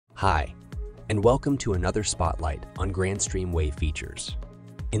Hi, and welcome to another spotlight on Grandstream Wave features.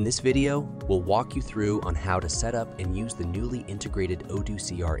 In this video, we'll walk you through on how to set up and use the newly integrated Odoo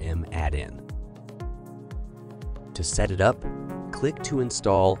CRM add-in. To set it up, click to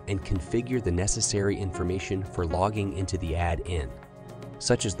install and configure the necessary information for logging into the add-in,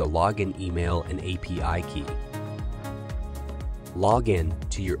 such as the login email and API key. Log in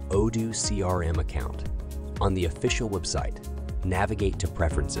to your Odoo CRM account. On the official website, navigate to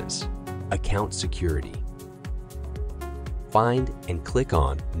Preferences, Account Security. Find and click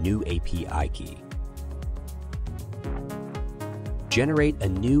on New API Key. Generate a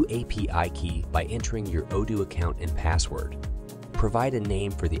new API key by entering your Odoo account and password. Provide a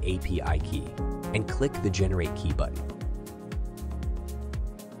name for the API key and click the Generate Key button.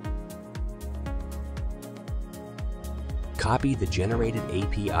 Copy the generated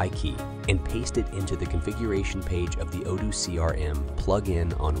API key and paste it into the configuration page of the Odoo CRM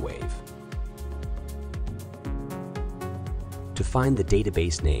plugin on Wave. To find the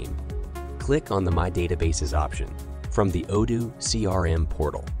database name, click on the My Databases option from the Odoo CRM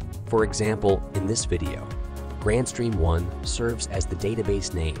portal. For example, in this video, Grandstream 1 serves as the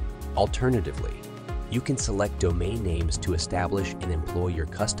database name. Alternatively, you can select domain names to establish and employ your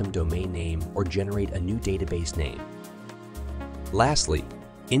custom domain name or generate a new database name. Lastly,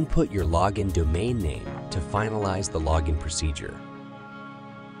 input your login domain name to finalize the login procedure.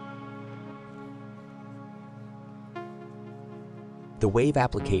 The Wave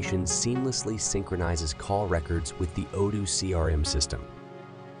application seamlessly synchronizes call records with the Odoo CRM system.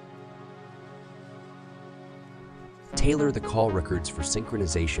 Tailor the call records for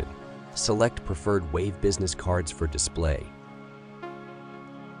synchronization. Select preferred Wave business cards for display,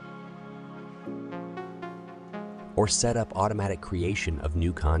 or set up automatic creation of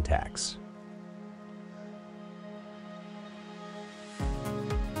new contacts.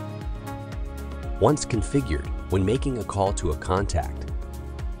 Once configured, when making a call to a contact,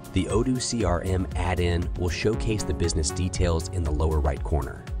 the Odoo CRM add-in will showcase the business details in the lower right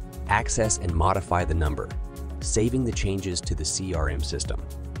corner. Access and modify the number, saving the changes to the CRM system.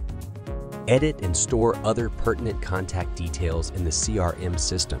 Edit and store other pertinent contact details in the CRM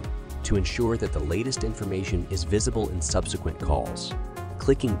system to ensure that the latest information is visible in subsequent calls.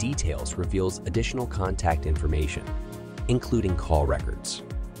 Clicking Details reveals additional contact information, including call records.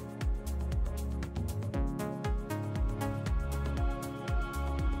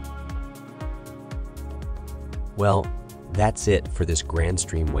 Well, that's it for this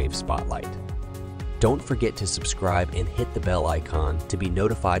Grandstream Wave Spotlight. Don't forget to subscribe and hit the bell icon to be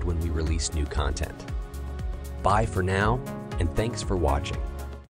notified when we release new content. Bye for now, and thanks for watching.